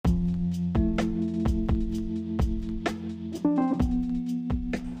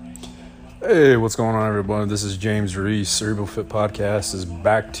Hey, what's going on, everyone? This is James Reese. Cerebral Fit Podcast is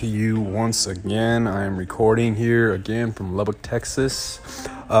back to you once again. I am recording here again from Lubbock, Texas.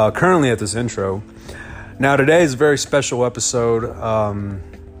 Currently at this intro. Now, today is a very special episode.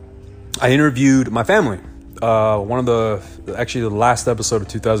 I interviewed my family. The last episode of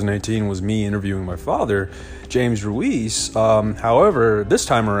 2018 was me interviewing my father, James Ruiz. However, this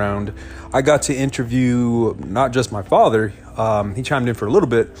time around, I got to interview not just my father. He chimed in for a little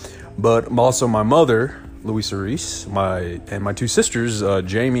bit, but also my mother, Luisa Ruiz, and my two sisters,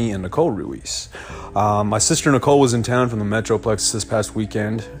 Jamie and Nicole Ruiz. My sister Nicole was in town from the Metroplex this past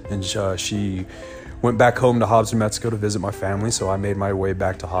weekend, and she went back home to Hobbs, New Mexico to visit my family, so I made my way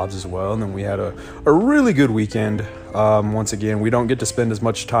back to Hobbs as well. And then we had a really good weekend. Once again, we don't get to spend as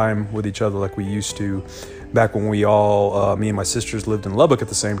much time with each other like we used to back when we all, me and my sisters, lived in Lubbock at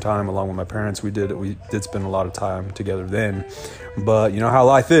the same time, along with my parents. We did spend a lot of time together then. But you know how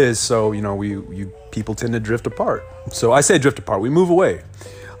life is, so we people tend to drift apart. So I say drift apart, we move away.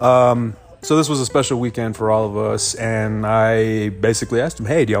 So this was a special weekend for all of us, and I basically asked them,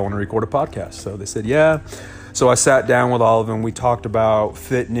 hey, do y'all want to record a podcast? So they said, yeah. So I sat down with all of them. We talked about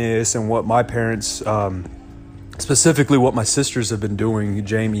fitness and what my parents, specifically what my sisters have been doing,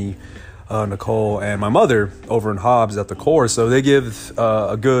 Jamie, Nicole, and my mother over in Hobbs at the core. So they give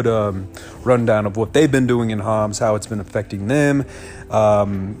a good rundown of what they've been doing in Hobbs, how it's been affecting them,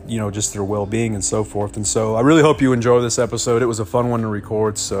 just their well-being and so forth. And so I really hope you enjoy this episode. It was a fun one to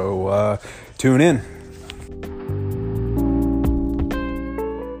record, so tune in.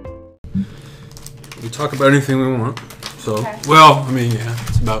 We talk about anything we want. So, okay.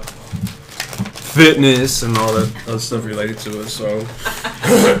 It's about fitness and all that other stuff related to it. So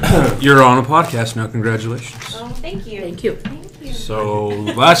you're on a podcast now. Congratulations. Oh, thank you. Thank you. So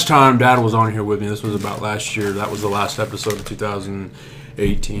last time Dad was on here with me, this was about last year. That was the last episode of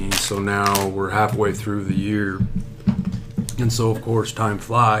 2018. So now we're halfway through the year. And so, of course, time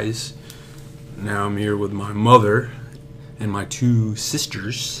flies. Now I'm here with my mother and my two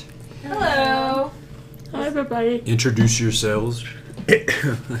sisters. Hello. Hi, everybody. Introduce yourselves.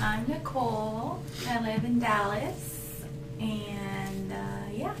 I'm Nicole. I live in Dallas. And,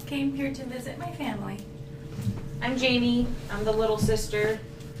 came here to visit my family. I'm Jamie. I'm the little sister.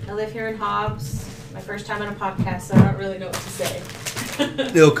 I live here in Hobbs. My first time on a podcast, so I don't really know what to say.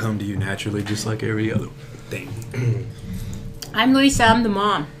 They'll come to you naturally, just like every other thing. I'm Luisa. I'm the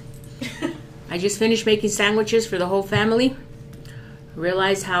mom. I just finished making sandwiches for the whole family.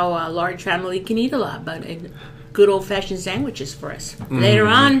 Realized how a large family can eat a lot, but good old-fashioned sandwiches for us. Later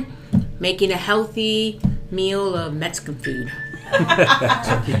on, making a healthy meal of Mexican food.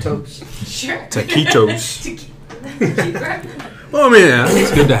 Taquitos. Sure. Taquitos. Well,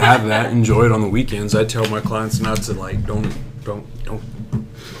 it's good to have that. Enjoy it on the weekends. I tell my clients not to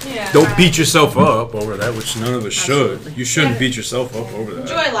don't beat yourself up over that, which none of us should. You shouldn't beat yourself up over that.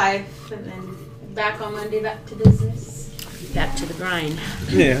 Enjoy life, and then back on Monday, back to business. Back to the grind.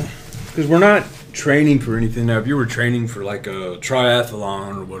 Yeah, because we're not training for anything. Now, if you were training for like a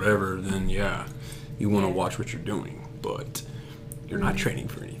triathlon or whatever, then you want to watch what you're doing, but you're not training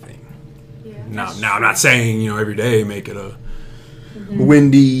for anything. Yeah. Now I'm not saying every day make it a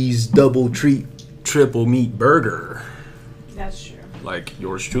Wendy's double treat triple meat burger. That's true. Like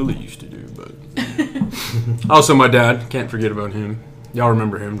yours truly used to do, but also my dad, can't forget about him. Y'all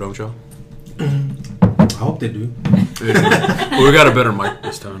remember him, don't y'all? I hope they do. Well, we got a better mic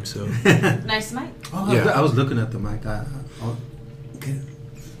this time, so Nice mic. Oh, yeah. I was looking at the mic.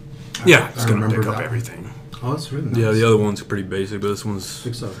 It's gonna pick up everything. Oh, it's really nice. Yeah, the other one's pretty basic, but this one's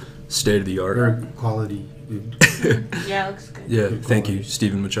state of the art. Very quality. Yeah, it looks good. Yeah, thank you,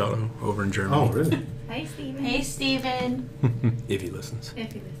 Steven Machado over in Germany. Oh, really? Hey, Steven. Hey, Steven. If he listens.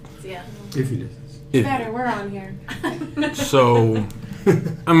 If he listens, yeah. If he listens. Better, we're on here. So,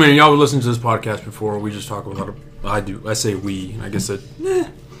 y'all would listen to this podcast before. We just talk about I say we. I guess that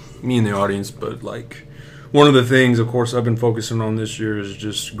me and the audience, but one of the things, of course, I've been focusing on this year is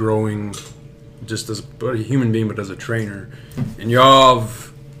just growing, just as a human being, but as a trainer. And y'all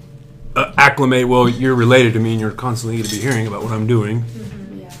have acclimated. Well, you're related to me, and you're constantly going to be hearing about what I'm doing,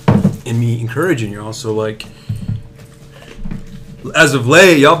 and me encouraging y'all. So, as of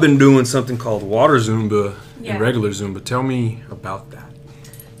late, y'all been doing something called water Zumba and regular Zumba. Tell me about that.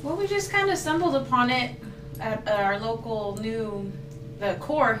 Well, we just kind of stumbled upon it at our local the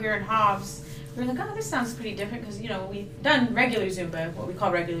core here in Hobbs. We were like, oh, this sounds pretty different because, we've done regular Zumba, what we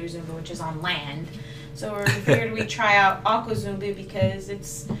call regular Zumba, which is on land. So we figured we'd try out Aqua Zumba because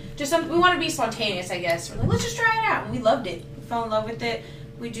it's just we want to be spontaneous, I guess. We're like, let's just try it out. And we loved it. We fell in love with it.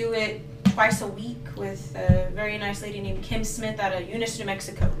 We do it twice a week with a very nice lady named Kim Smith out of Eunice, New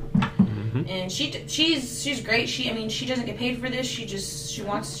Mexico. Mm-hmm. and she's great. She doesn't get paid for this. She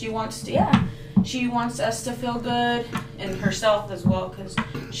wants to. Yeah. She wants us to feel good, and herself as well, because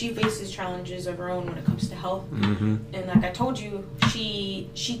she faces challenges of her own when it comes to health. And like I told you, she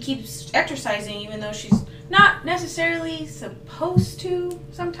keeps exercising even though she's not necessarily supposed to.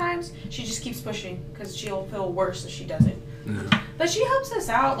 Sometimes she just keeps pushing because she'll feel worse if she doesn't. But she helps us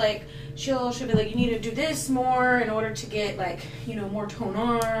out. Like she'll be like, you need to do this more in order to get like more toned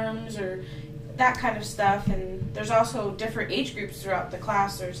arms or that kind of stuff. And there's also different age groups throughout the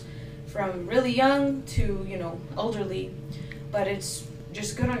class. There's from really young to elderly, but it's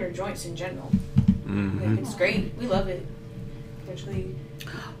just good on your joints in general. Like, it's great. We love it. Actually,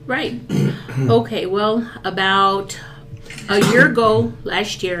 Right. Okay, well, about a year ago,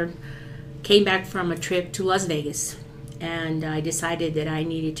 last year, came back from a trip to Las Vegas, and I decided that I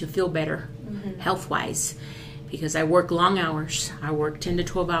needed to feel better health-wise because I work long hours. I work 10 to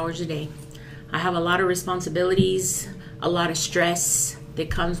 12 hours a day. I have a lot of responsibilities, a lot of stress that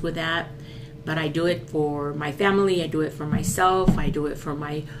comes with that, but I do it for my family, I do it for myself, I do it for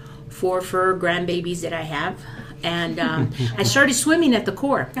my 4 fur grandbabies that I have. And I started swimming at the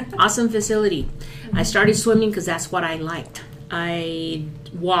Core. Awesome facility. I started swimming because that's what I liked. I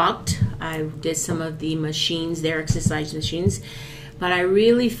walked, I did some of the machines there, exercise machines, but I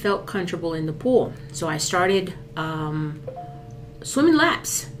really felt comfortable in the pool. So I started swimming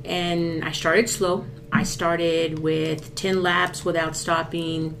laps, and I started slow. I started with 10 laps without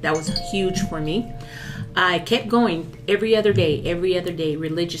stopping. That was huge for me. I kept going every other day,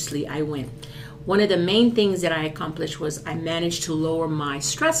 religiously I went. One of the main things that I accomplished was I managed to lower my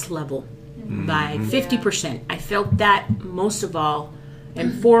stress level by 50%. I felt that most of all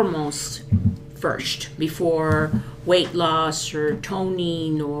and foremost first before weight loss or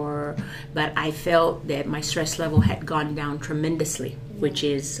toning but I felt that my stress level had gone down tremendously, which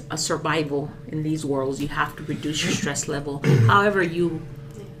is a survival in these worlds. You have to reduce your stress level however you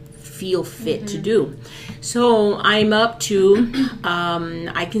feel fit to do. So I'm up to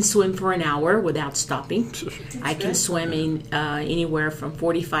I can swim for an hour without stopping. I can swim in anywhere from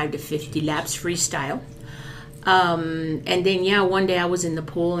 45 to 50 laps freestyle. And then one day I was in the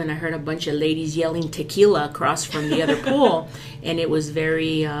pool and I heard a bunch of ladies yelling tequila across from the other pool, and it was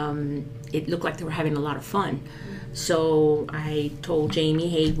very it looked like they were having a lot of fun. So I told Jamie,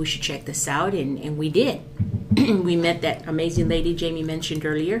 hey, we should check this out, and we did. We met that amazing lady Jamie mentioned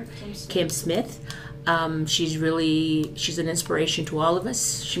earlier, Kim Smith. She's an inspiration to all of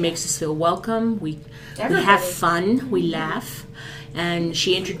us. She makes us feel welcome. We have fun, we laugh. And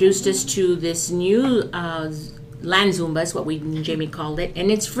she introduced us to this new land Zumba, is what Jamie called it,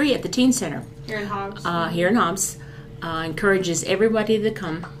 and it's free at the teen center here in Hobbs. Encourages everybody to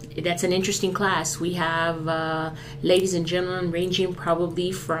come. That's an interesting class. We have ladies and gentlemen ranging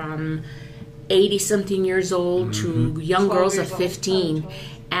probably from 80-something years old to young girls of 15,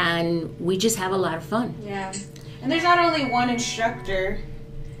 and we just have a lot of fun. Yeah, and there's not only one instructor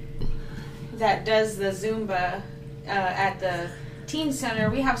that does the Zumba at the teen center.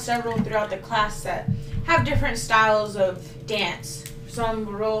 We have several throughout the class that have different styles of dance. Some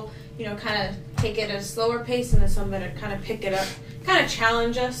will kind of take it at a slower pace, and then some that kind of pick it up, kind of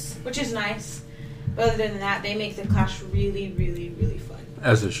challenge us, which is nice. But other than that, they make the class really, really, really fun.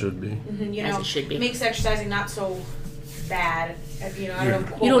 As it should be. As it should be. Makes exercising not so bad. I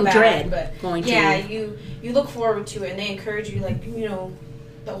don't you don't bad, dread but going to. Yeah, you look forward to it, and they encourage you,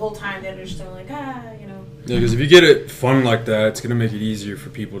 the whole time. They're just like, Yeah, because if you get it fun like that, it's going to make it easier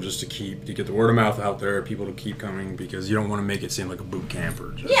for people just to get the word of mouth out there, people to keep coming, because you don't want to make it seem like a boot camp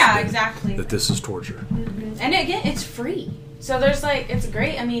or just exactly. that this is torture. And again, it's free. So there's it's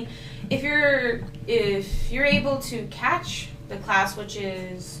great. I mean, if you're able to catch the class, which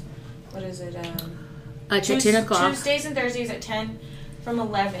is, what is it? At 10 o'clock. Tuesdays and Thursdays at 10 from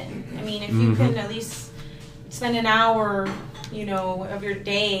 11. I mean, if you can at least spend an hour, of your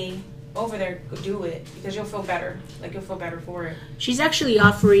day over there, do it, because you'll feel better. You'll feel better for it. She's actually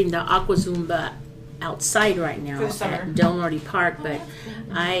offering the Aqua Zumba outside right now for the summer at Del Norte Park, but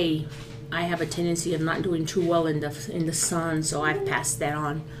I have a tendency of not doing too well in the sun, so I've passed that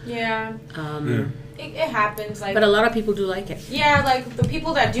on. Yeah. It happens. But a lot of people do like it. Yeah, the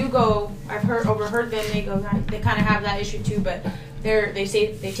people that do go, I've overheard them. They go. They kind of have that issue too, but they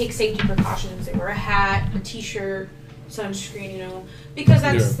take safety precautions. They wear a hat, a t-shirt, sunscreen, because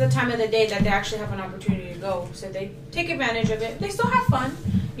that's the time of the day that they actually have an opportunity to go. So they take advantage of it. They still have fun.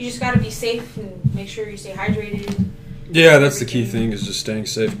 You just got to be safe and make sure you stay hydrated. Yeah, that's the key thing, is just staying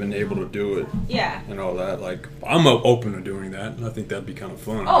safe, being able to do it. Yeah. And all that. I'm open to doing that, and I think that'd be kind of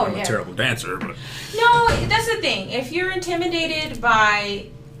fun. I'm a terrible dancer, but... No, that's the thing. If you're intimidated by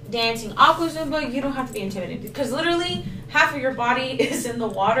dancing, aqua Zumba, you don't have to be intimidated because literally half of your body is in the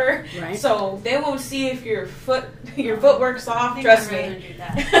water, Right. so they won't see if your footwork's off. Trust me.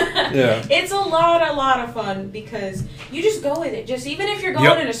 Yeah. It's a lot of fun because you just go with it. Just even if you're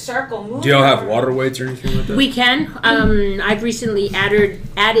going in a circle, move. Do y'all have around. water weights or anything like that? We can. I've recently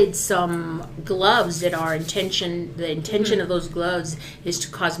added some gloves that are intention. The intention of those gloves is to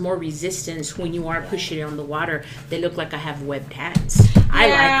cause more resistance when you are pushing on the water. They look like I have webbed hands. I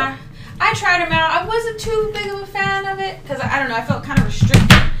like them. I tried them out. I wasn't too big of a fan of it because I don't know. I felt kind of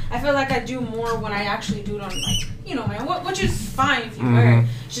restricted. I feel like I do more when I actually do it on which is fine if you wear it.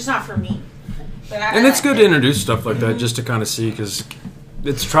 It's just not for me. But And it's good to introduce stuff like that just to kind of see, because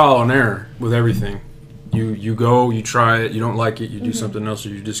it's trial and error with everything. You go, you try it, you don't like it, you do something else, or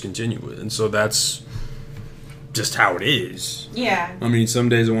you discontinue it. And so that's just how it is. Yeah. I mean, some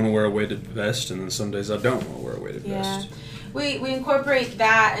days I want to wear a weighted vest, and then some days I don't want to wear a weighted vest. We incorporate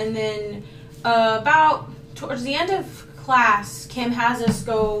that, and then about towards the end of class, Kim has us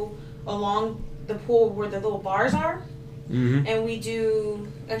go along the pool where the little bars are, and we do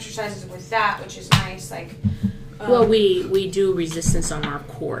exercises with that, which is nice. Like, Well, we do resistance on our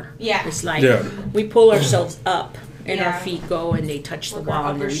core. Yeah. It's like Yeah. we pull ourselves up and Yeah. our feet go and they touch the With our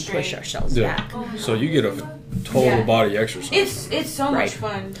wall and then upper we push straight. ourselves Yeah. back. So you get a total Yeah. body exercise. it's so Right. much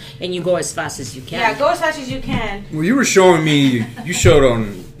fun. And you go as fast as you can. Yeah, go as fast as you can. Well, you were showing me, you showed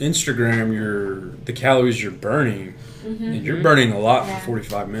on Instagram the calories you're burning. And you're burning a lot Yeah. for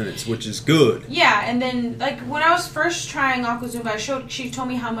 45 minutes, which is good. Yeah, and then like when I was first trying Aqua Zumba, she told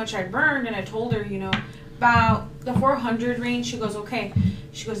me how much I burned, and I told her, about the 400 range. She goes, okay.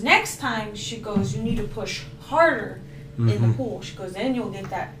 She goes, next time, she goes, you need to push harder in the pool. She goes, then you'll get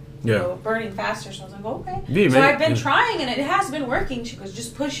that burning faster. So I was like, okay. Yeah, so man. I've been trying, and it has been working. She goes,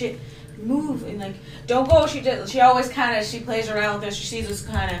 just push it, move, and like don't go. She always she plays around with us. She sees us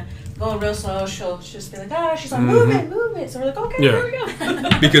kind of going real slow. She'll just be like, she's like, move it. So we're like, okay, Yeah. here we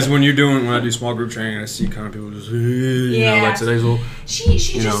go. Because when I do small group training, I see kind of people just, like today's little, She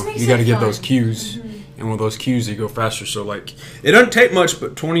just makes you got to it get fun. those cues. And with those cues, they go faster. So, like, it doesn't take much,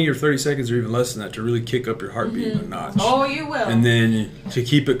 but 20 or 30 seconds or even less than that to really kick up your heartbeat a notch. Oh, you will. And then to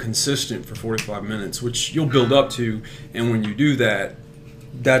keep it consistent for 45 minutes, which you'll build up to. And when you do that,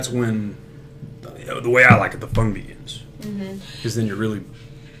 that's when, the way I like it, the fun begins. Because then you're really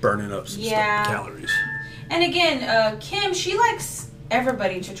burning up some calories. And again, Kim, she likes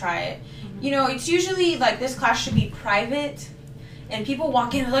everybody to try it. It's usually like this class should be private. And people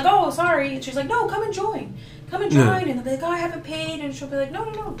walk in and they're like, oh, sorry. And she's like, no, come and join. Come and join. And they'll be like, oh, I haven't paid. And she'll be like,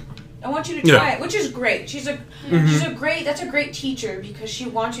 no. I want you to try it, which is great. That's a great teacher because she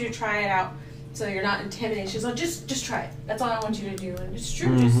wants you to try it out so you're not intimidated. She's like, just try it. That's all I want you to do. And it's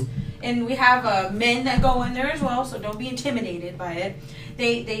true. And we have men that go in there as well, so don't be intimidated by it.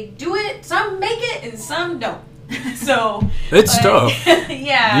 They do it. Some make it and some don't. So it's tough.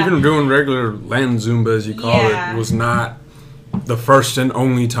 Yeah. Even doing regular land Zumba, as you call it, was not the first and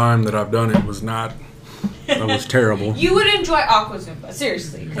only time that I've done it. That was terrible. You would enjoy Aqua Zumba,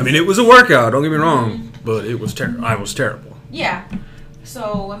 seriously. I mean, it was a workout, don't get me wrong, but it was I was terrible. Yeah.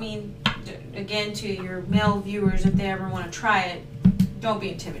 So, I mean, again, to your male viewers, if they ever want to try it, don't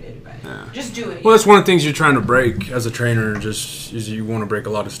be intimidated by it. Yeah. Just do it. Well, that's one of the things you're trying to break as a trainer, is you want to break a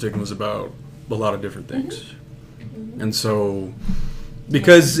lot of stigmas about a lot of different things. And so,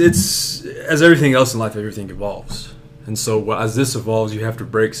 because it's, as everything else in life, everything evolves. And so as this evolves, you have to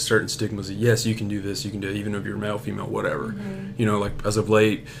break certain stigmas that, yes, you can do this, you can do it, even if you're male, female, whatever. Like as of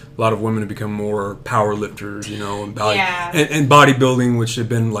late, a lot of women have become more power lifters, and and bodybuilding, which have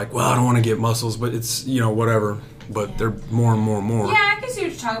been like, well, I don't want to get muscles, but it's, whatever. But they're more and more and more. Yeah, I can see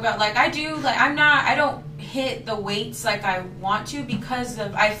what you're talking about. Like, I don't hit the weights like I want to because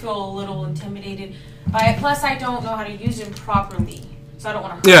I feel a little intimidated by it. Plus, I don't know how to use them properly. So I don't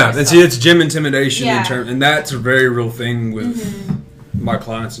want to hurt myself. And see, it's gym intimidation Yeah. and that's a very real thing with my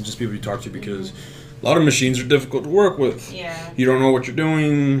clients and just people you talk to, because a lot of machines are difficult to work with. Yeah. You don't know what you're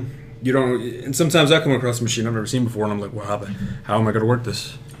doing. And sometimes I come across a machine I've never seen before, and I'm like, well, how am I going to work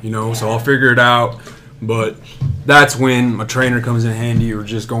this? So I'll figure it out. But that's when a trainer comes in handy, or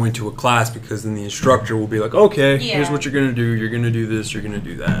just going to a class, because then the instructor will be like, okay, here's what you're going to do. You're going to do this. You're going to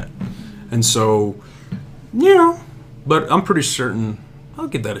do that. And so, but I'm pretty certain I'll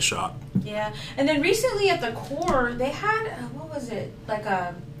give that a shot. Yeah. And then recently at the core, they had, what was it?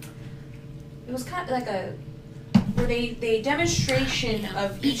 It was kind of like a where they demonstration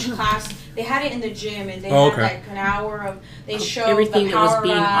of each class. They had it in the gym, and they Oh, had okay. like an hour of they showed everything the that was power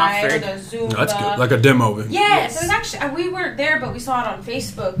being ride, offered. the Zumba. That's good. Like a demo. Yeah, Yes. so it was actually we weren't there, but we saw it on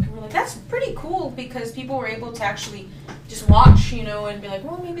Facebook. And we're like, that's pretty cool because people were able to actually just watch, you know, and be like,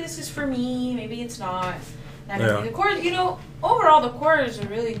 well, maybe this is for me, maybe it's not. And Yeah. the core, you know, overall, the core is a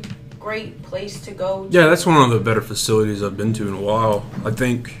really great place to go. Yeah, that's one of the better facilities I've been to in a while. I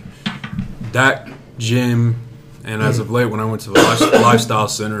think that gym, and as of late, when I went to the Lifestyle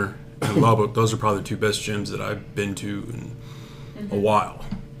Center in Lubbock, those are probably the two best gyms that I've been to in a while.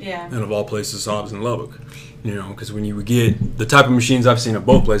 Yeah. And of all places, Hobbs and Lubbock. You know, because when you would get the type of machines I've seen at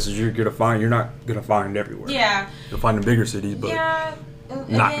both places, you're not gonna find everywhere. Yeah. You'll find in bigger cities, but Yeah. And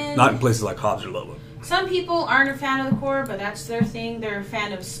not in places like Hobbs or Lubbock. some people aren't a fan of the core, but that's their thing. They're a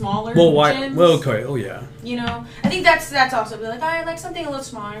fan of smaller Well, why? gyms. Well, okay. Oh, yeah. You know, I think that's also be like, I like something a little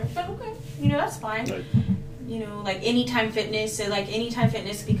smaller, but okay, you know, that's fine. Right. You know, like Anytime Fitness, so like Anytime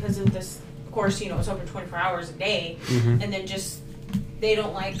Fitness because of this, of course, you know, it's open 24 hours a day, Mhm. and then just they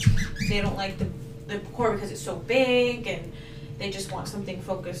don't like the core because it's so big, and they just want something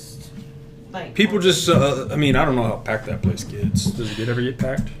focused. Like People just, I mean, I don't know how packed that place gets. Does it ever get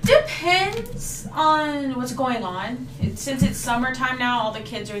packed? depends on what's going on. Since it's summertime now, all the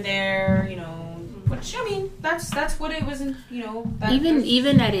kids are there. You know, which I mean, that's what it was. You know, that,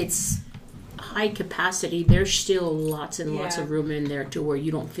 Even at its high capacity, there's still lots and lots Yeah. of room in there to where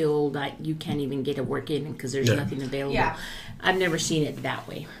you don't feel like you can't even get a work in because there's Yeah. nothing available. Yeah. I've never seen it that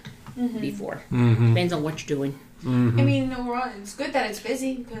way before. Mm-hmm. Depends on what you're doing. I mean, overall, it's good that it's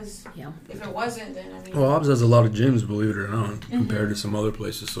busy because Yeah. if it wasn't, then I mean, Well, Hobbs has a lot of gyms, believe it or not, compared to some other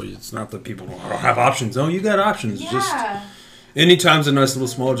places. So it's not that people don't have options. Oh, you got options. yeah, Just anytime's a nice little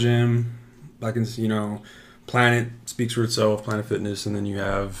small gym. Like, you know, Planet speaks for itself, Planet Fitness, and then you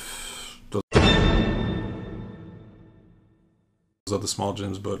have those other small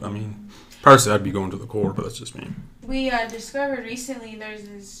gyms. But I mean, personally, I'd be going to the core, but that's just me. we discovered recently there's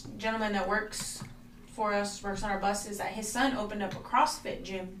this gentleman that works for us, works on our buses. That his son opened up a CrossFit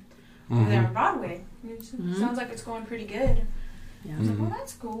gym over there on Broadway. Sounds like it's going pretty good. Yeah. I was like, well,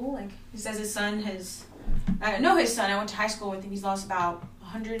 that's cool. Like he says, his son has. I know his son. I went to high school with him. He's lost about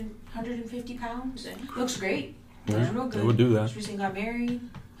 150 pounds. And looks great. Yeah, Looks real good. they would do that. Just recently got married,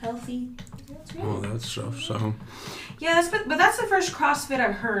 healthy. That's great. Oh, that's stuff. So Yeah, but that's the first CrossFit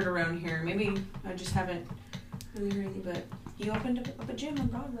I've heard around here. Maybe I just haven't really heard it, but he opened up a gym on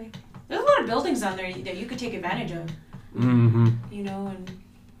Broadway. There's a lot of buildings down there that you could take advantage of, you know, and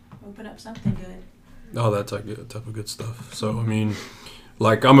open up something good. oh, that's like good type of good stuff. So I mean,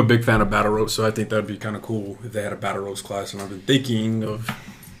 like I'm a big fan of battle ropes, so I think that'd be kind of cool if they had a battle ropes class. And I've been thinking of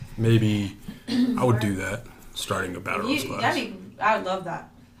maybe I would do that, starting a battle ropes class. I would love that.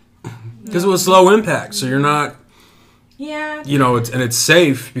 Because it was low impact, so you're not, Yeah. you know, it's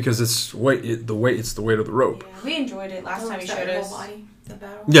safe because it's it's the weight of the rope. Yeah, we enjoyed it last time he showed us. The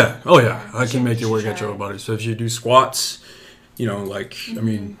battle. Yeah. Oh yeah. I Should- can make it work should at your try it. body. So if you do squats, you know, like I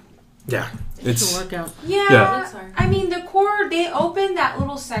mean, yeah, It's it's a workout. Yeah. That's hard. I mean, the core, they opened that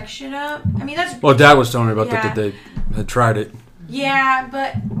little section up. I mean, that's well. Dad was telling me about Yeah. that they had tried it. yeah,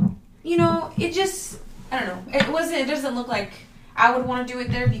 but you know, it just I don't know. It doesn't look like I would want to do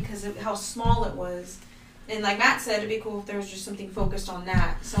it there because of how small it was. And like Matt said, it'd be cool if there was just something focused on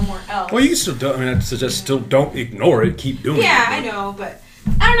that somewhere else. Well, you can still do. I mean, I suggest still don't ignore it. Keep doing it. Yeah, I know, but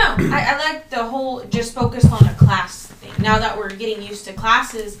I don't know. I like the whole just focused on a class thing. Now that we're getting used to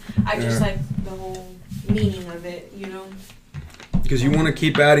classes, I just Yeah. like the whole meaning of it, you know? Because you want to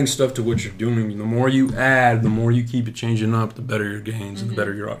keep adding stuff to what you're doing. The more you add, the more you keep it changing up, the better your gains and the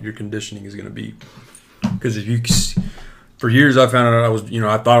better your conditioning is going to be. Because if you, for years I found out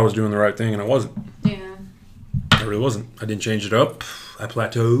I thought I was doing the right thing and I wasn't. Yeah. I really wasn't. I didn't change it up. I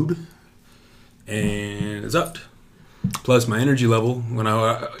plateaued, and it's up. Plus, my energy level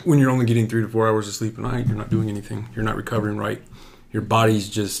when you're only getting 3 to 4 hours of sleep a night, you're not doing anything. You're not recovering right. Your body's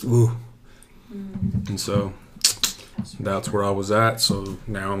just ooh. And so that's where I was at. So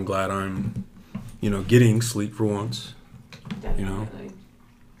now I'm glad I'm, getting sleep for once. Definitely.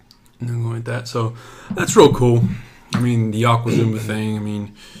 And then going like that. So that's real cool. I mean, the Aqua Zumba thing. I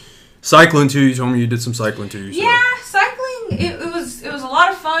mean, cycling too. You told me you did some cycling too. So. Yeah, cycling. It was a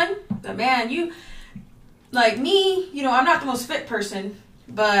lot of fun. But man, you like me. I'm not the most fit person,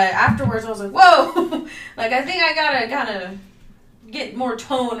 but afterwards I was like, whoa! Like I think I gotta kind of get more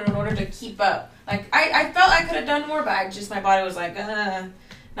tone in order to keep up. Like I felt I could have done more, but my body was like,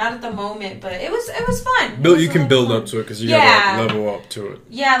 not at the moment. But it was fun. You can build up to it because you gotta level up to it.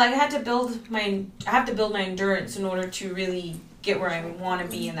 Yeah, like I have to build my endurance in order to really get where I want to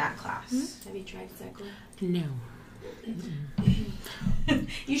be in that class. Have you tried cycling? No.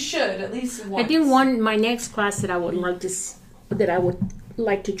 You should at least once. I think my next class that I would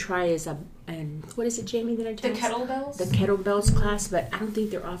like to try is and what is it, Jamie? That I The told you? kettlebells. The kettlebells class, but I don't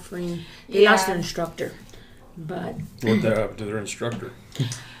think they're offering. They lost their instructor, but What happened to their instructor?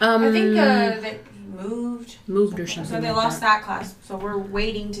 I think they moved or something. So they like lost that. that class. So we're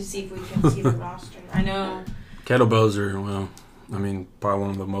waiting to see if we can see the roster. I know. Kettlebells are, well, I mean, probably one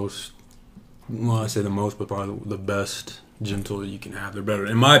of the most, well, I say the most, but probably the best gym tool you can have. They're better,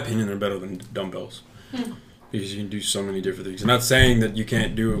 in my opinion, they're better than dumbbells. Because you can do so many different things. I'm not saying that you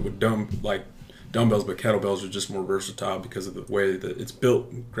can't do it with dumbbells, but kettlebells are just more versatile because of the way that it's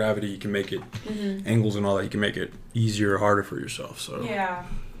built. Gravity, you can make it, angles and all that, you can make it easier or harder for yourself. So, Yeah.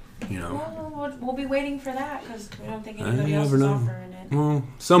 you know. Well, we'll be waiting for that because we don't think I anybody else never is know. offering it. Well,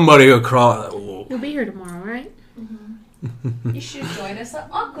 somebody across. You'll be here tomorrow, right? You should join us at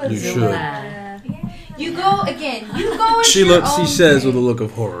Aqua You Zumba. should. Yeah. You go again. You go at She your looks. own She says with a pace. look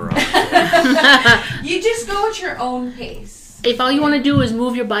of horror. You just go at your own pace. If all you want to do is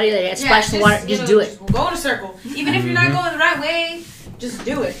move your body like that, splash the water, just do it. Go in a circle. Even if you're not going the right way, just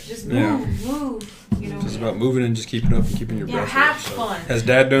do it. Just Yeah. move. You know. It's about moving and just keeping up and keeping your Yeah, breath. have up, so. fun. Has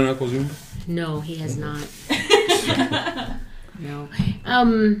Dad done Aqua Zumba? No, he has not. No.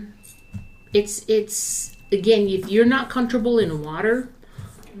 It's again, if you're not comfortable in water,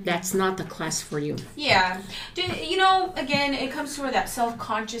 that's not the class for you. Yeah. You know, again, it comes to where that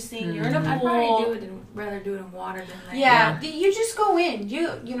self-conscious thing. You're in a I'd pool. probably rather do it in water than like Yeah, you just go in.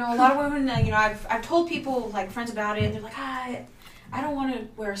 You know, a lot of women. You know, I've told people like friends about it, and they're like, I don't want to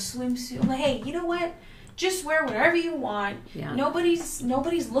wear a swimsuit. I'm like, hey, you know what? Just wear whatever you want. Yeah. Nobody's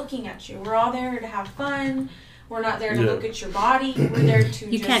looking at you. We're all there to have fun. We're not there to Yeah. look at your body. We're there to.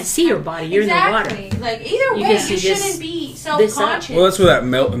 You just can't see your body. You're exactly. in the water. Like either You way, can see you just shouldn't be this up. self-conscious. Well, that's where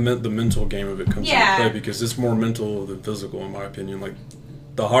the mental game of it comes Yeah. into play because it's more mental than physical, in my opinion. Like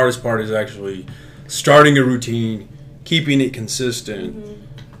the hardest part is actually starting a routine, keeping it consistent.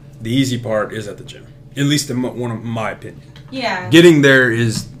 The easy part is at the gym, at least in one of my opinion. Yeah. Getting there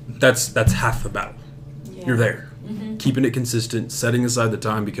that's half the battle. Yeah. You're there, keeping it consistent, setting aside the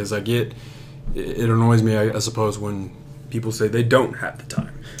time because it annoys me, I suppose, when people say they don't have the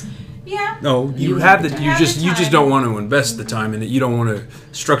time. Yeah. No, you have the. You just don't want to invest the time in it. You don't want to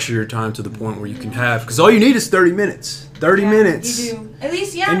structure your time to the point where you can have because all you need is 30 minutes. 30 minutes. You do. At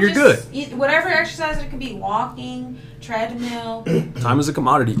least, yeah. And you're just good. Whatever exercise it could be, walking, treadmill. Time is a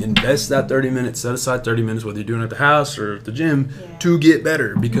commodity. Invest that 30 minutes. Set aside 30 minutes, whether you're doing it at the house or at the gym, Yeah. to get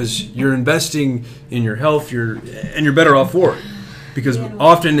better because you're investing in your health. You're better off for it. Because more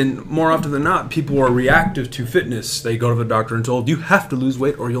often than not, people are reactive to fitness. They go to the doctor and told, you have to lose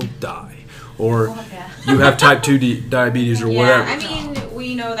weight or you'll die. Or you have type 2 diabetes or whatever. I mean,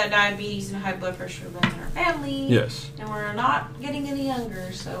 we know that diabetes and high blood pressure runs in our family. Yes. And we're not getting any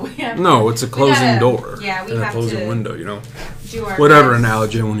younger, so we have No, it's a closing door. Yeah, we and a have closing to window, you know. do our Whatever best.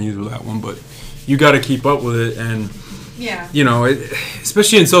 analogy I want to use with that one, but you got to keep up with it. And, Yeah. you know,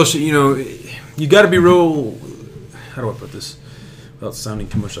 especially in social, you know, you got to be real, how do I put this without sounding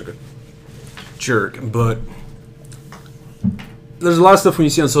too much like a jerk, but there's a lot of stuff when you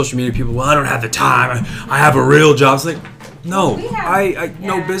see on social media, people, well, I don't have the time, I have a real job. It's like, no, We have-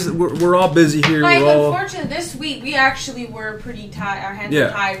 no yeah. business, we're all busy here, Like, we're all, unfortunately, this week we actually were pretty tied. Our hands Yeah.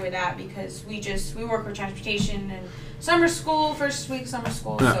 were tied with that because we work with transportation and summer school. First week summer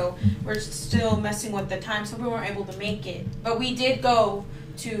school, Yeah. so we're still messing with the time. So we weren't able to make it, but we did go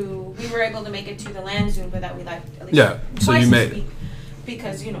to. We were able to make it to the land Zumba that we liked at least. Yeah, so twice you this made it. week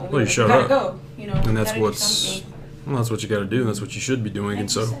because you know Well, you showed gotta up. go. You know, and that's gotta do what's, something. well, that's what you got to do, and that's what you should be doing, Like and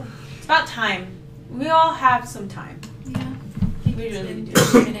you so, said, it's about time. We all have some time. Yeah. We really And do.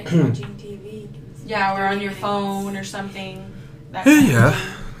 just a minute watching TV. Yeah, or on your phone or something. That yeah, kind of yeah,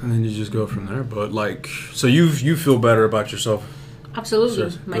 thing. and then you just go from there, but like, so you feel better about yourself. Absolutely.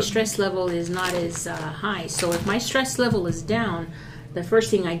 Sure, My good. stress level is not as high. So if my stress level is down, the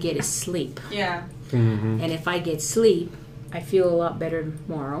first thing I get is sleep. Yeah. Mm-hmm. And if I get sleep, I feel a lot better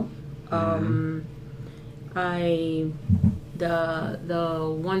tomorrow.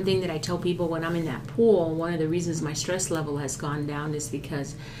 The one thing that I tell people when I'm in that pool, one of the reasons my stress level has gone down is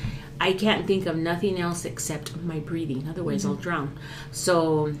because I can't think of nothing else except my breathing. Otherwise, I'll drown.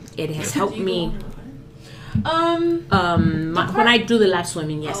 So it has helped me. When I do the lap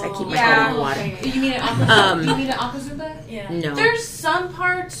swimming, yes, I keep my head in the water. You mean an aqua? You mean an aqua Zumba? Yeah. No. There's some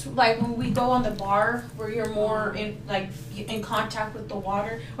parts like when we go on the bar where you're more in contact with the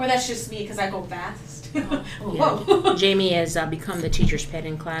water, or that's just me because I go fast. Whoa. Jamie has become the teacher's pet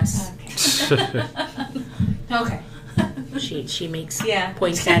in class. Okay. She makes Yeah.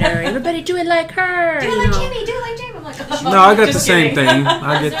 points at her. Everybody do it like her. Do it you like know. Jamie. Do it like Jamie. I'm like, No, I got the Just same kidding. thing.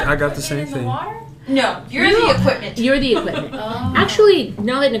 Is there I got the equipment same in the thing. water? No, you're the equipment. You're the equipment. Oh. Actually,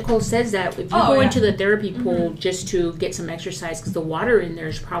 now that Nicole says that, if you Oh, go yeah. into the therapy pool just to get some exercise, because the water in there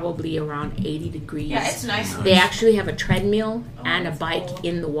is probably around 80 degrees. Yeah, it's nice. They actually have a treadmill and a that's bike cool.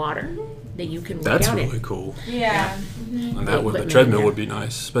 in the water that you can work That's out really in. cool. Yeah. And that would the equipment treadmill in would be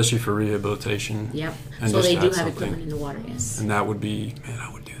nice, especially for rehabilitation. Yep. And So just they to do add have something. equipment in the water, yes. And that would be, man,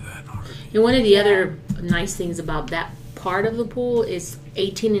 I would do that already. And one of the other nice things about that part of the pool is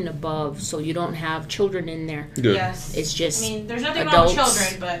 18 and above, so you don't have children in there. Good. Yes. It's just I mean, there's nothing wrong with adults.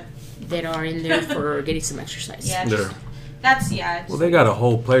 children, but That are in there for getting some exercise. yeah, There. just, that's yeah. Well, they got a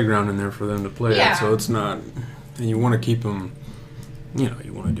whole playground in there for them to play Yeah. at, so it's not. And you want to keep them. You know,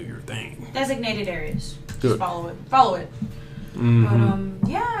 you want to do your thing. Designated areas. Good. Just follow it. Follow it. Mm-hmm. But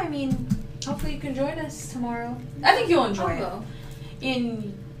yeah, I mean, hopefully you can join us tomorrow. I think you'll enjoy I'll it. go.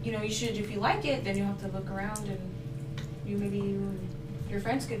 And you know, you should if you like it, then you have to look around and you maybe you and your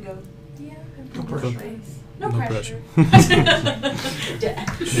friends could go. Yeah. No pressure. No, No pressure.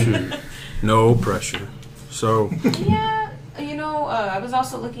 Shoot. No pressure. So Yeah, you know, I was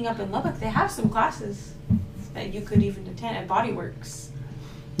also looking up in Lubbock. They have some classes that you could even attend at Bodyworks.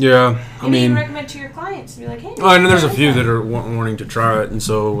 yeah, I Maybe you mean, recommend to your clients. Be like, hey. I know there's a try few that. that are wanting to try it, and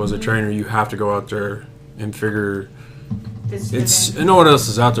so as a trainer, you have to go out there and figure. This It's event. know what else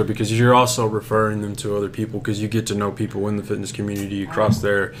is out there because you're also referring them to other people because you get to know people in the fitness community across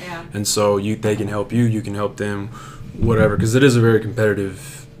there, Yeah. and so they can help you can help them, whatever. Because it is a very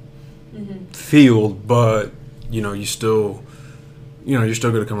competitive Mhm. field, but you still, you're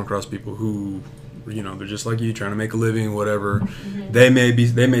still going to come across people who, they're just like you trying to make a living, whatever. Mhm. They may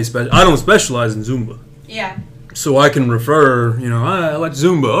I don't specialize in Zumba. Yeah. So I can refer, I like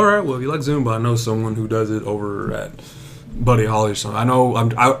Zumba. All right, well, if you like Zumba, I know someone who does it over at Buddy Holly or something. I know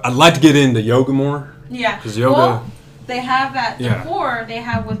I'd like to get into yoga more Yeah. because yoga. Well, they have at the Yeah. core. They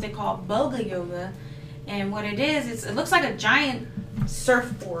have what they call boga yoga, and what it is, it looks like a giant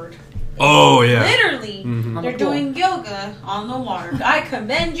surfboard. Oh yeah. Literally, Mhm. On they're the pool. doing yoga on the water. I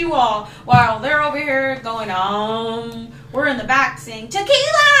commend you all. While they're over here going, we're in the back saying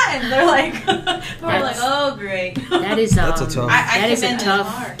tequila, and they're like, we're like, oh great. That is That's a tough- I that is a commend them tough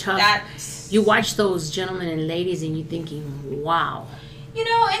hard. tough. That's, You watch those gentlemen and ladies, and you're thinking, "Wow,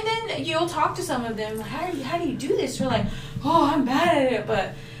 and then you'll talk to some of them. How do you do this? They're like, oh, I'm bad at it,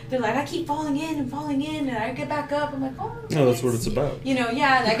 but they're like, I keep falling in, and I get back up. I'm like, oh, No, that's what it's about. Yeah,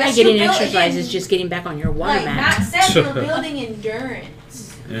 I not guess getting you're exercise building- is just getting back on your water like mat." Matt said, you're building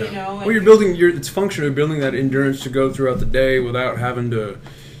endurance. Well, and- you're building it's function of building that endurance to go throughout the day without having to,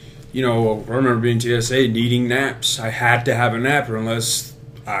 I remember being TSA needing naps. I had to have a nap or unless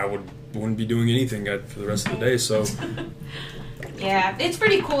I wouldn't be doing anything for the rest of the day. So Yeah, it's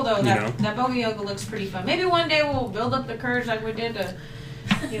pretty cool though. know. That boga yoga looks pretty fun. Maybe one day we'll build up the courage like we did to,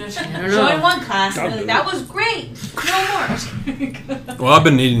 don't know. join one class. I'll And do that it. was great. No more. well, I've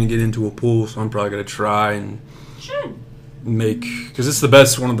been needing to get into a pool, so I'm probably gonna try and Should. because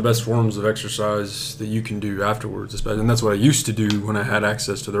it's one of the best forms of exercise that you can do afterwards, especially, and that's what I used to do when I had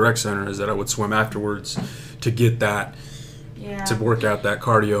access to the rec center is that I would swim afterwards to get that Yeah. to work out that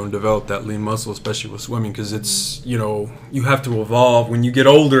cardio and develop that lean muscle, especially with swimming, because it's you have to evolve when you get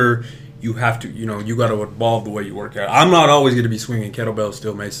older. You have to you got to evolve the way you work out. I'm not always going to be swinging kettlebells,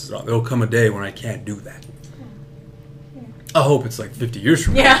 steel maces. There'll come a day when I can't do that. I hope it's like 50 years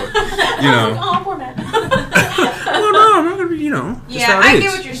from Yeah. now. But, Oh, poor man. well, no, I'm not going to be just Yeah, how it I is.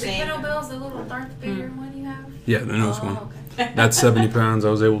 get what you're The saying. kettlebells, the little dark bigger one you have? Yeah, the newest one. Oh, okay. That's 70 pounds. I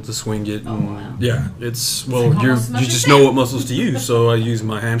was able to swing it. And, wow. Yeah, it's like almost as you much just as know Sam. what muscles to use. So I use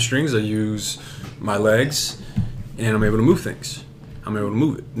my hamstrings. I use my legs, and I'm able to move things. I'm able to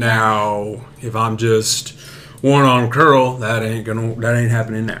move it. Now, if I'm just one arm curl, that ain't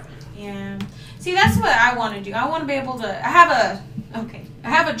happening now. Yeah. See, that's what I want to do. I want to be able to. I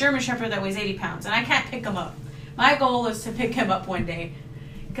have a German Shepherd that weighs 80 pounds, and I can't pick him up. My goal is to pick him up one day,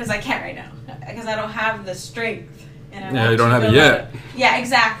 because I can't right now, because I don't have the strength. And I Yeah, want you don't to have it be able yet. to- Yeah,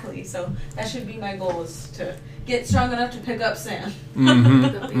 exactly. So that should be my goal, is to get strong enough to pick up Sam. Mm-hmm.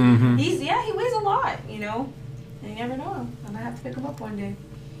 Mm-hmm. He weighs a lot, and you never know. I might have to pick him up one day.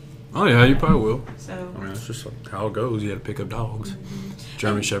 Oh yeah, you probably will. So. I mean, that's just how it goes. You got to pick up dogs,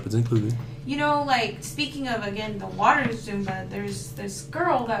 German Shepherds included. Like, speaking of, again, the water Zumba, there's this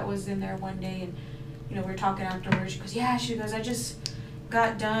girl that was in there one day, and, we were talking afterwards. She goes, I just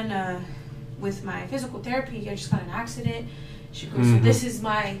got done with my physical therapy. I just got an accident. She goes, this is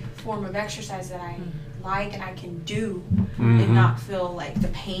my form of exercise that I like and I can do and not feel like the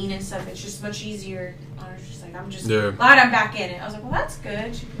pain and stuff. It's just much easier. I was just like, I'm just glad I'm back in it. I was like, well, that's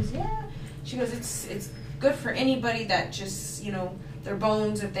good. She goes, yeah. She goes, it's good for anybody that just, you know, their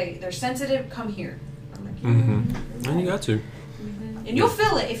bones, if they're sensitive, come here. I'm like, And you got to. And you'll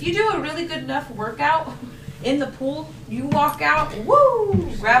feel it. If you do a really good enough workout in the pool, you walk out, woo!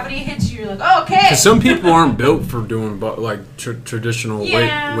 Gravity hits you. You're like, oh, okay. 'Cause some people aren't built for doing like traditional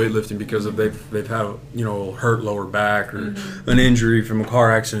Yeah. weightlifting because of they've had, you know, hurt lower back or an injury from a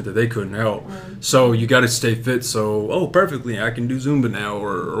car accident that they couldn't help. So you got to stay fit. So perfectly, I can do Zumba now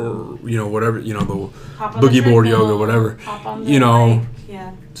or you know, whatever, you know, the Hop on the boogie board treadmill, yoga, whatever. hop on the You know. bike.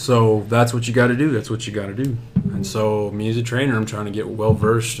 Yeah. So that's what you got to do. That's what you got to do. And so me as a trainer, I'm trying to get well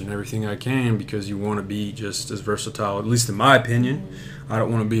versed in everything I can because you want to be just as versatile, at least in my opinion. I don't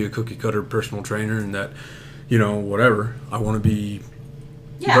want to be a cookie cutter personal trainer and that, you know, whatever. I want to be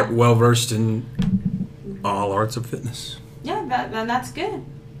well versed in all arts of fitness. Yeah, that's good.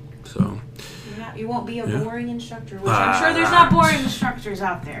 So You won't be a boring instructor, which I'm sure there's not boring instructors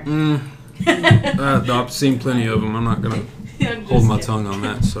out there. I've seen plenty of them. I'm not going to hold my tongue on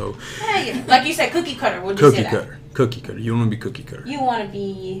that. So Yeah, like you said, cookie cutter. Would you say that? Cookie cutter. You want to be cookie cutter. You want to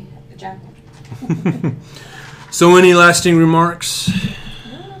be a jackal. So any lasting remarks?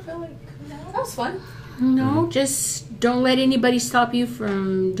 I feel like that was fun. No, just don't let anybody stop you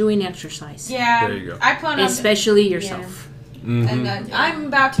from doing exercise. Yeah, There you go. I plan on Especially yourself. And I'm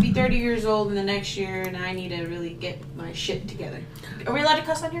about to be 30 years old in the next year, and I need to really get my shit together. Are we allowed to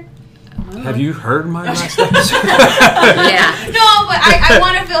cuss on here? Have you heard my last episode? Yeah. No, but I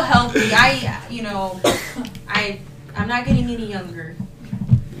want to feel healthy. I'm not getting any younger.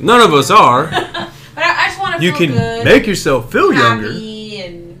 None of us are. But I just want to You feel can good. make yourself feel younger. happy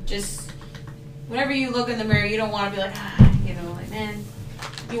and just whenever you look in the mirror, you don't want to be like, you know, like, man,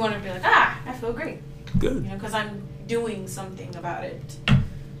 you want to be like, I feel great, Good. you know, because I'm doing something about it.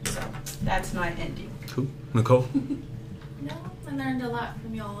 So that's my ending. Cool. Nicole? No, I learned a lot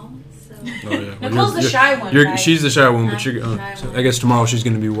from y'all. So Oh, yeah. Nicole's the shy one, right? She's the shy one, but I'm the shy so one. I guess tomorrow she's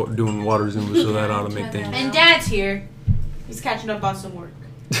going to be doing water Zumba, so that ought to make things. And Dad's here. He's catching up on some work.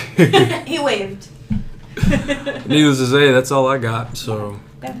 He waved. Needless to say, that's all I got. So,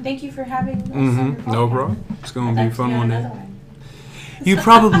 Thank you for having us. on your no podcast. problem. It's going to I'd be like fun be on one day. another one. You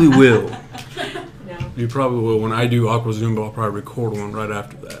probably will. No. You probably will. When I do Aqua Zumba, I'll probably record one right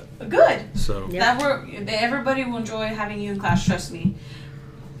after that. Good. So, Everybody will enjoy having you in class. Trust me.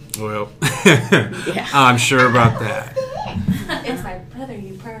 well, I'm sure about that. It's my brother,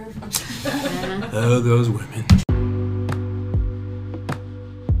 you perv. Oh, those women.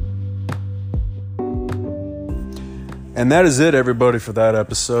 And that is it, everybody, for that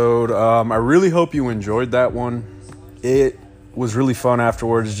episode. I really hope you enjoyed that one. It was really fun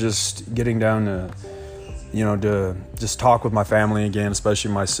afterwards, just getting down to, you know, to just talk with my family again,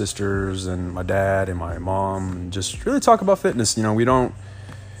 especially my sisters and my dad and my mom, and just really talk about fitness. You know, we don't,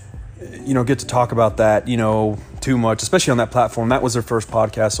 you know, get to talk about that, you know, too much, especially on that platform. That was their first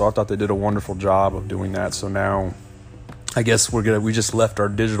podcast, so I thought they did a wonderful job of doing that. So now I guess we just left our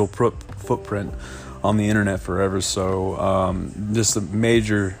digital footprint on the internet forever. So just a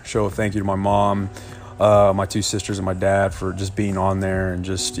major show of thank you to my mom, my two sisters, and my dad for just being on there. And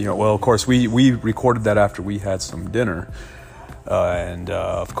just, you know, well, of course, we recorded that after we had some dinner. And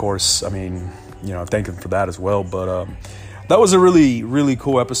of course, I mean, you know, thank them for that as well. But that was a really, really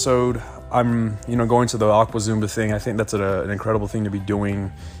cool episode. I'm, you know, going to the Aqua Zumba thing. I think that's an incredible thing to be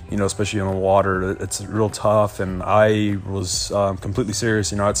doing, you know, especially in the water. It's real tough, and I was completely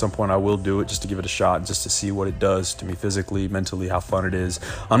serious. You know, at some point I will do it just to give it a shot, just to see what it does to me physically, mentally, how fun it is.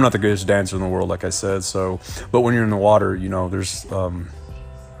 I'm not the greatest dancer in the world, like I said, so, but when you're in the water, you know, there's,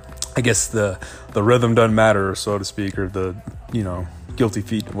 I guess the rhythm doesn't matter, so to speak, or the, you know, guilty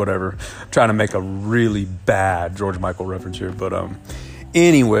feet, whatever. I'm trying to make a really bad George Michael reference here, but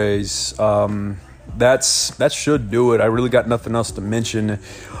anyways, that should do it. I really got nothing else to mention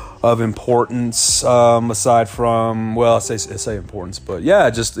of importance, aside from, well, I say importance, but yeah,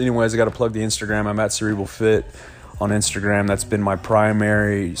 just anyways, I got to plug the Instagram. I'm at Cerebral Fit on Instagram. That's been my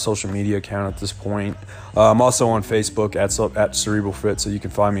primary social media account at this point. I'm also on Facebook at Cerebral Fit, so you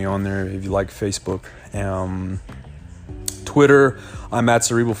can find me on there if you like Facebook. Twitter, I'm at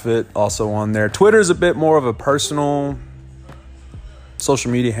Cerebral Fit, also on there. Twitter is a bit more of a personal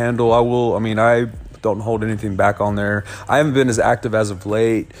social media handle. I don't hold anything back on there. I haven't been as active as of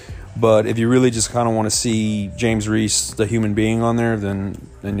late, but if you really just kind of want to see James Reese, the human being, on there, then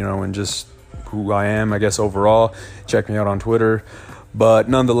you know, and just who I am, I guess, overall, check me out on Twitter. But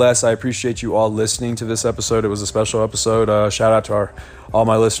nonetheless, I appreciate you all listening to this episode. It was a special episode. Shout out to all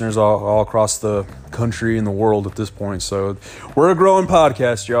my listeners all across the country and the world at this point. So we're a growing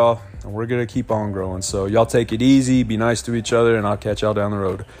podcast, y'all. And we're going to keep on growing. So y'all take it easy, be nice to each other, and I'll catch y'all down the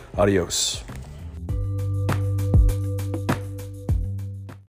road. Adios.